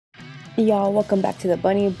Y'all, welcome back to the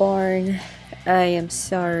Bunny Barn. I am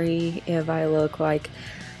sorry if I look like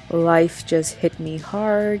life just hit me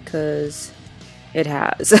hard, because it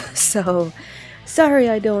has. So, sorry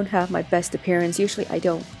I don't have my best appearance. Usually I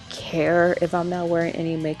don't care if I'm not wearing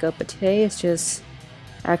any makeup, but today it's just,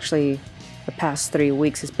 actually, the past 3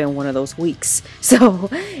 weeks has been one of those weeks. So,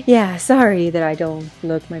 yeah, sorry that I don't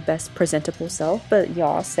look my best presentable self, but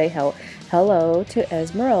y'all say hello to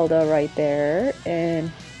Esmeralda right there,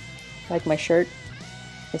 and like my shirt,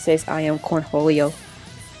 it says I am Cornholio.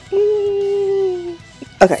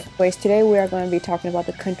 Okay, anyways, today we are going to be talking about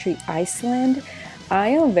the country Iceland. I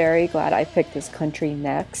am very glad I picked this country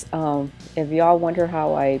next. If y'all wonder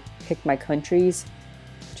how I picked my countries,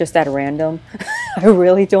 just at random. I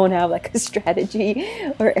really don't have like a strategy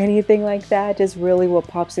or anything like that, just really what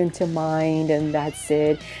pops into mind, and that's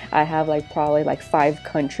it. I have like probably like 5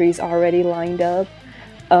 countries already lined up.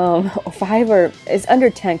 5 or it's under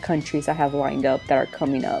 10 countries I have lined up that are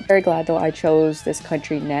coming up. Very glad though I chose this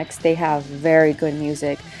country next. They have very good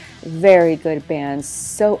music, very good bands,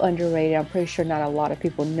 so underrated. I'm pretty sure not a lot of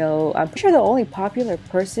people know. I'm pretty sure the only popular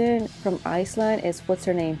person from Iceland is, what's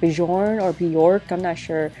her name, Bjorn or Bjork, I'm not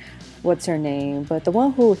sure what's her name, but the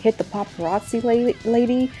one who hit the paparazzi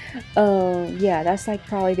lady, yeah, that's like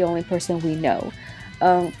probably the only person we know.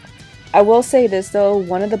 I will say this though,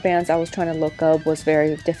 one of the bands I was trying to look up was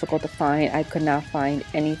very difficult to find. I could not find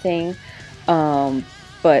anything,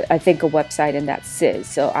 but I think a website, and that's it.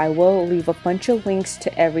 So I will leave a bunch of links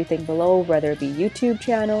to everything below, whether it be YouTube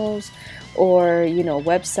channels or, you know,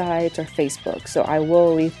 websites or Facebook. So I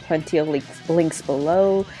will leave plenty of links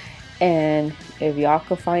below, and if y'all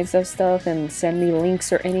could find some stuff and send me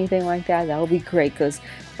links or anything like that, that would be great, because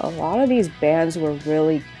a lot of these bands were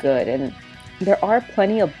really good. And there are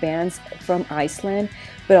plenty of bands from Iceland,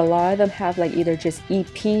 but a lot of them have like either just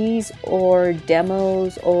EPs or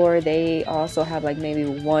demos, or they also have like maybe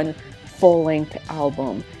one full-length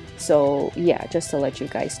album. So yeah, just to let you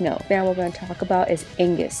guys know. The band we're going to talk about is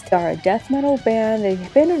Angus. They are a death metal band.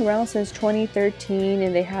 They've been around since 2013,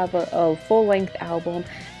 and they have a full-length album.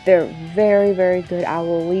 They're very, very good. I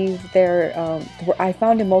will leave their, I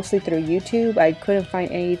found it mostly through YouTube. I couldn't find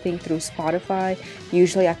anything through Spotify.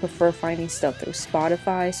 Usually I prefer finding stuff through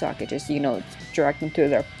Spotify, so I could just, you know, direct them to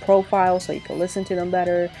their profile so you can listen to them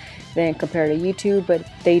better than compared to YouTube. But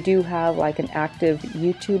they do have like an active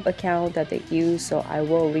YouTube account that they use, so I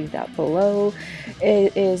will leave that below.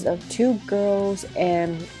 It is of 2 girls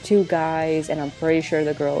and 2 guys, and I'm pretty sure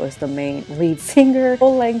the girl is the main lead singer.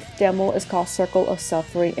 Full-length demo is called Circle of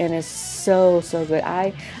Suffering, and it's so good.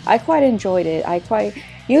 I quite enjoyed it.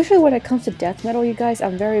 Usually when it comes to death metal, you guys,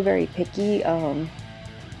 I'm very, very picky,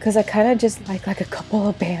 because I kind of just like a couple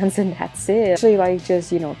of bands and that's it. Actually, like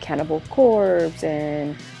just, you know, Cannibal Corpse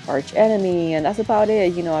and Arch Enemy, and that's about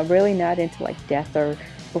it. You know, I'm really not into like death or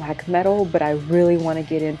black metal, but I really want to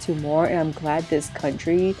get into more, and I'm glad this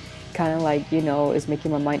country kind of like, you know, is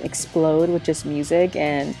making my mind explode with just music.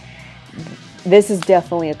 And this is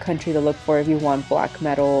definitely a country to look for if you want black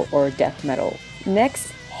metal or death metal. Next,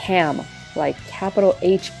 Ham, like capital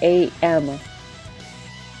H-A-M.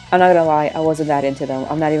 I'm not gonna lie, I wasn't that into them.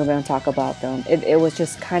 I'm not even gonna talk about them. It was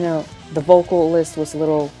just kind of, the vocalist was a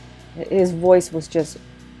little, his voice was just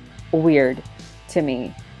weird to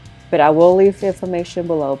me. But I will leave the information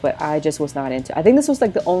below, but I just was not into. I think this was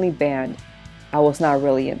like the only band I was not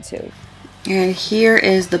really into. And here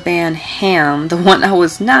is the band Ham, the one I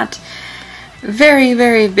was not very,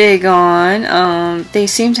 very big on. They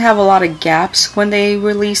seem to have a lot of gaps when they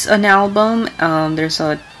release an album. There's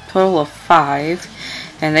a total of 5.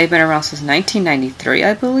 And they've been around since 1993,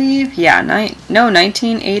 I believe. Yeah,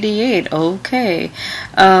 1988. Okay.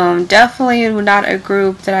 Definitely not a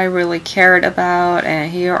group that I really cared about.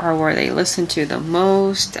 And here are where they listen to the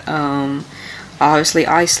most. Obviously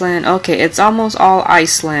Iceland. Okay, it's almost all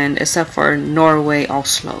Iceland except for Norway,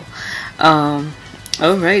 Oslo.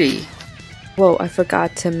 Alrighty. Whoa, I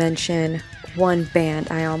forgot to mention one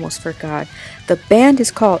band. I almost forgot. The band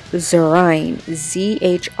is called Zhrine,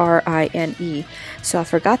 Z-H-R-I-N-E. So I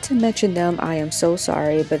forgot to mention them. I am so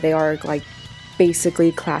sorry, but they are like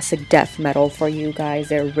basically classic death metal for you guys.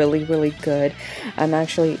 They're really, really good. I'm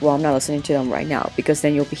actually, well, I'm not listening to them right now because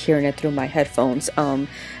then you'll be hearing it through my headphones.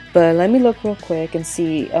 But let me look real quick and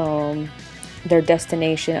see their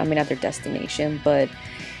destination. I mean, not their destination, but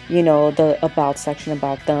you know, the about section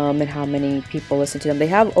about them and how many people listen to them. They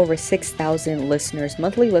have over 6,000 listeners,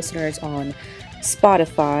 monthly listeners on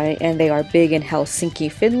Spotify, and they are big in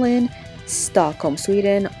Helsinki, Finland, Stockholm,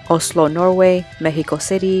 Sweden, Oslo, Norway, Mexico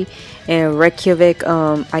City, and Reykjavik,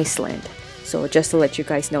 Iceland. So just to let you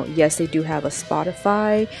guys know, yes, they do have a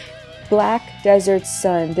Spotify Black Desert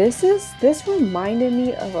Sun. This reminded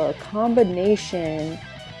me of a combination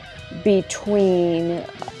between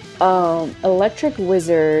Electric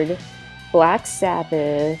Wizard, Black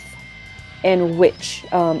Sabbath, and Witch.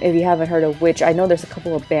 If you haven't heard of Witch, I know there's a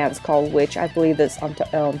couple of bands called Witch. I believe this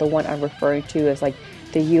the one I'm referring to is like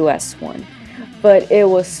the US one. But it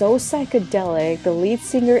was so psychedelic. The lead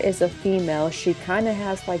singer is a female. She kind of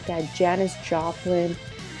has like that Janis Joplin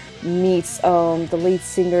meets the lead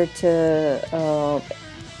singer to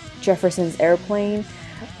Jefferson's Airplane.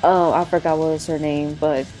 I forgot what was her name,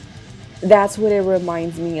 but that's what it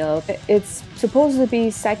reminds me of. It's supposed to be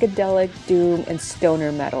psychedelic doom and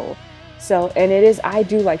stoner metal. So, and it is, I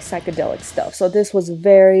do like psychedelic stuff. So this was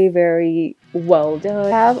very, very well done. I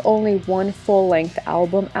have only one full-length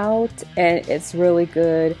album out, and it's really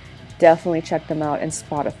good. Definitely check them out on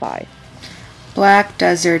Spotify. Black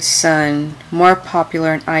Desert Sun, more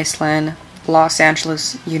popular in Iceland, Los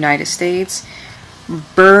Angeles, United States,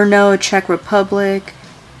 Brno, Czech Republic,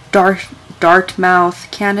 Dartmouth,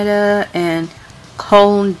 Canada, and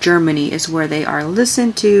Cologne, Germany is where they are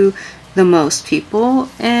listened to the most people.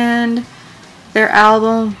 And their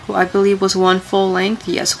album, I believe, was one full length.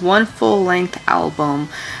 Yes, one full length album.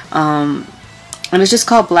 And it's just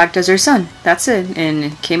called Black Desert Sun. That's it. And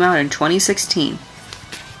it came out in 2016.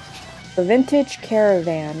 The Vintage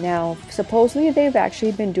Caravan. Now, supposedly they've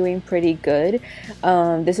actually been doing pretty good.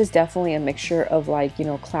 This is definitely a mixture of, like, you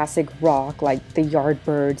know, classic rock, like the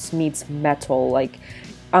Yardbirds meets metal. Like,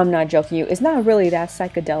 I'm not joking you. It's not really that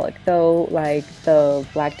psychedelic though, like the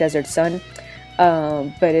Black Desert Sun.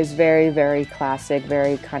 But it's very, very classic,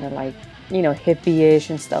 very kind of like, you know, hippie-ish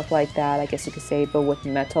and stuff like that, I guess you could say, but with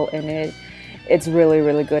metal in it. It's really,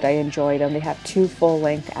 really good. I enjoyed them. They have 2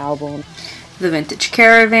 full-length albums. The Vintage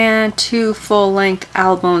Caravan, 2 full-length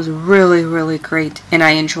albums, really, really great, and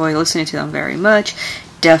I enjoy listening to them very much.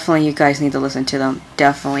 Definitely, you guys need to listen to them.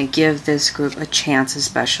 Definitely give this group a chance,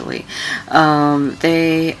 especially.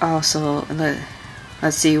 They also,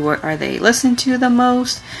 let's see, what are they listened to the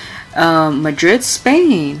most? Madrid,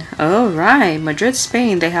 Spain. Alright, Madrid,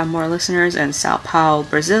 Spain. They have more listeners in Sao Paulo,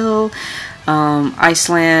 Brazil,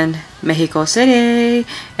 Iceland, Mexico City,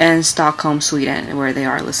 and Stockholm, Sweden, where they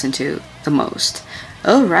are listened to the most.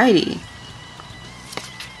 Alrighty.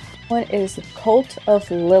 One is Cult of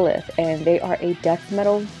Lilith, and they are a death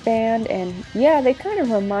metal band, and yeah, they kind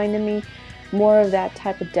of reminded me more of that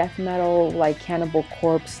type of death metal, like Cannibal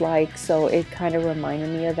Corpse like, so it kind of reminded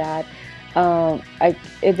me of that.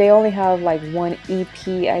 They only have like 1 EP,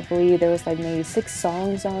 I believe. There was like maybe 6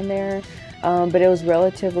 songs on there, but it was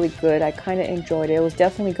relatively good. I kind of enjoyed it. It was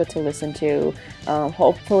definitely good to listen to.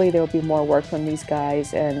 Hopefully there will be more work from these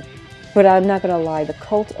guys, but I'm not gonna lie, the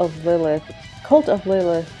Cult of Lilith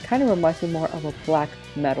kind of reminds me more of a black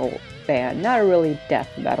metal band, not really death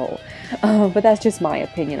metal, but that's just my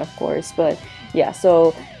opinion, of course. But yeah,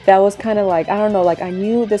 so that was kind of like, I don't know, like I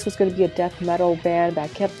knew this was going to be a death metal band, but I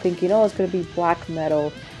kept thinking, oh, it's going to be black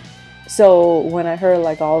metal. So when I heard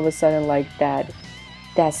like all of a sudden like that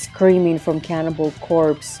screaming from Cannibal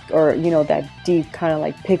Corpse, or you know, that deep kind of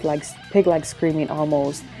like pig-like screaming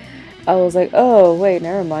almost, I was like, oh wait,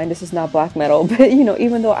 never mind, this is not black metal. But you know,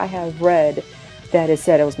 even though I have read that it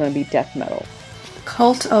said it was going to be death metal.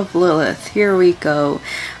 Cult of Lilith, here we go.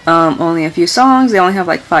 Only a few songs. They only have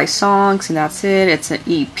like 5 songs, and that's it. It's an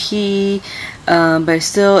EP, but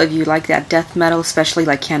still, if you like that death metal, especially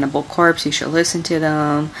like Cannibal Corpse, you should listen to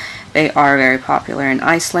them. They are very popular in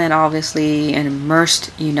Iceland, obviously, and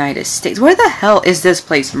Merced, United States. Where the hell is this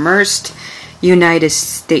place? Merced, United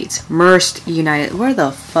States. Merced, United. Where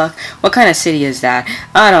the fuck? What kind of city is that?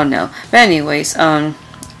 I don't know. But anyways,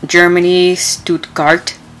 Germany,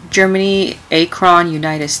 Stuttgart, Germany, Akron,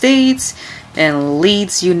 United States, and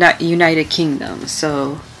Leeds, United Kingdom.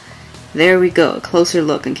 So there we go, a closer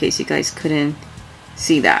look in case you guys couldn't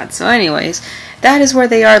see that. So anyways, that is where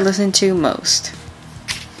they are listened to most.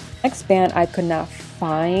 Next band I could not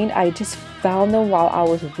find. I just found them while I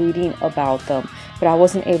was reading about them, but I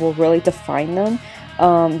wasn't able really to find them.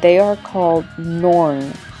 They are called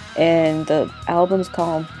Norn, and the album's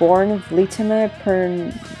called Born Vlitime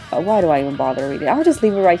Pern. Why do I even bother reading? I'll just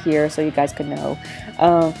leave it right here so you guys could know.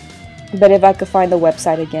 But if I could find the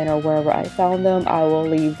website again or wherever I found them, I will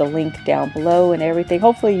leave the link down below and everything.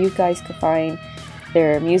 Hopefully you guys could find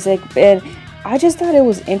their music. And I just thought it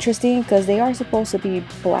was interesting because they are supposed to be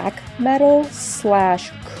black metal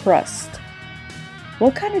 / crust.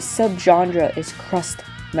 What kind of subgenre is crust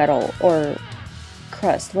metal or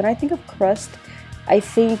crust? When I think of crust, I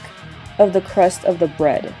think of the crust of the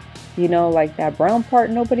bread. You know, like that brown part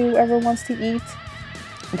nobody ever wants to eat.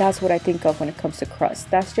 That's what I think of when it comes to crust.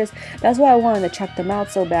 That's why I wanted to check them out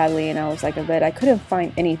so badly, and I was like, I bet I couldn't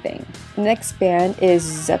find anything. Next band is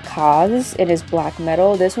Zakaz. It is black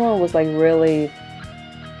metal. This one was like really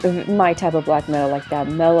my type of black metal, like that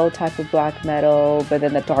mellow type of black metal, but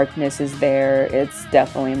then the darkness is there. It's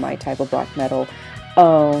definitely my type of black metal.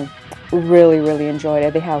 Really enjoyed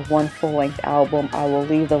it. They have one full-length album. I will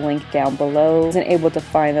leave the link down below. I wasn't able to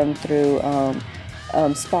find them through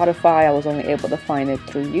Spotify. I was only able to find it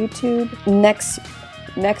through YouTube.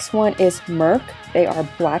 Next one is Merc. They are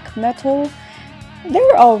black metal. They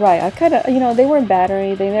were alright. I kind of, they weren't bad or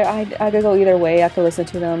anything. I could go either way. I could listen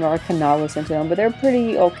to them or I could not listen to them, but they're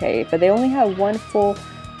pretty okay. But they only had one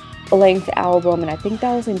full-length album, and I think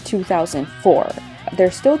that was in 2004.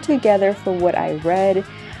 They're still together for what I read,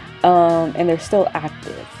 and they're still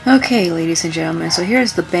active. Okay, ladies and gentlemen, so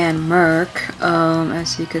here's the band Merc,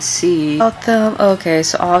 as you can see about them. Okay,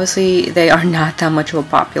 so obviously they are not that much of a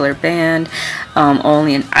popular band,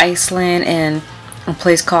 only in Iceland and a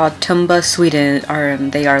place called Tumba, Sweden,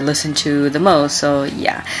 they are listened to the most, so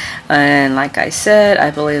yeah. And like I said,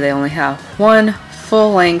 I believe they only have one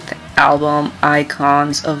full-length album,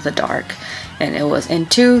 Icons of the Dark, and it was in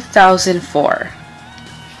 2004.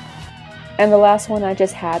 And the last one I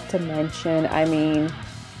just had to mention, I mean,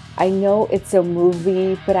 I know it's a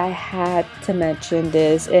movie, but I had to mention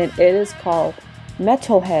this, and it is called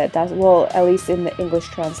Metalhead. That's, well, at least in the English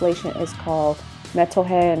translation, it's called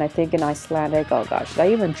Metalhead, and I think in Icelandic, oh gosh, should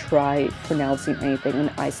I even try pronouncing anything in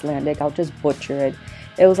Icelandic? I'll just butcher it.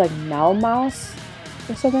 It was like Malmaus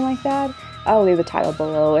or something like that. I'll leave the title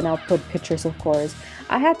below, and I'll put pictures, of course.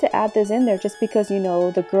 I had to add this in there just because,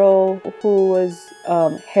 the girl who was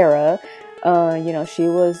Hera, she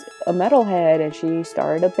was a metalhead, and she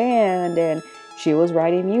started a band, and she was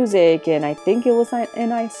writing music, and I think it was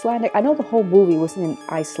in Icelandic. I know the whole movie was in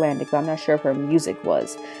Icelandic, but I'm not sure if her music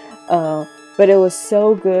was. But it was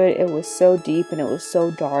so good, it was so deep, and it was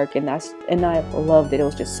so dark, and I loved it. It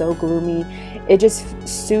was just so gloomy. It just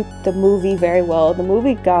suited the movie very well. The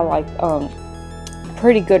movie got like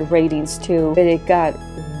pretty good ratings too, but it got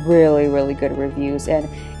really good reviews. And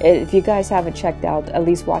if you guys haven't checked out, at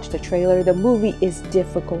least watch the trailer. The movie is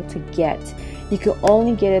difficult to get. You can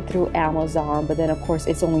only get it through Amazon, but then of course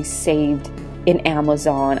it's only saved in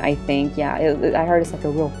Amazon, I think. Yeah, I heard it's like a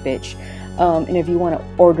real bitch. And if you want to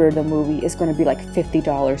order the movie, it's going to be like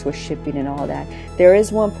 $50 with shipping and all that. There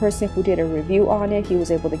is one person who did a review on it. He was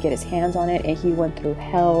able to get his hands on it, and he went through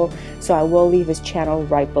hell. So I will leave his channel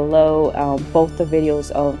right below, both the videos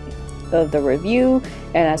of the review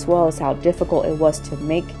and as well as how difficult it was to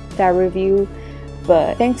make that review.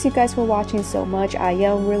 But thanks you guys for watching so much. I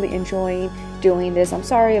am really enjoying doing this. I'm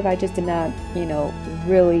sorry if I just did not,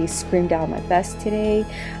 really screamed out my best today,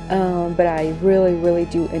 but I really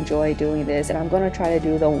do enjoy doing this, and I'm going to try to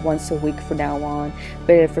do them once a week from now on.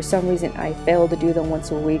 But if for some reason I fail to do them once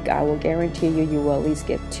a week, I will guarantee you will at least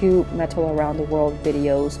get 2 Metal Around the World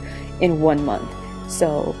videos in 1 month.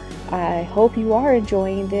 So I hope you are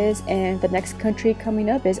enjoying this, and the next country coming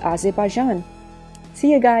up is Azerbaijan.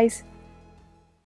 See you guys.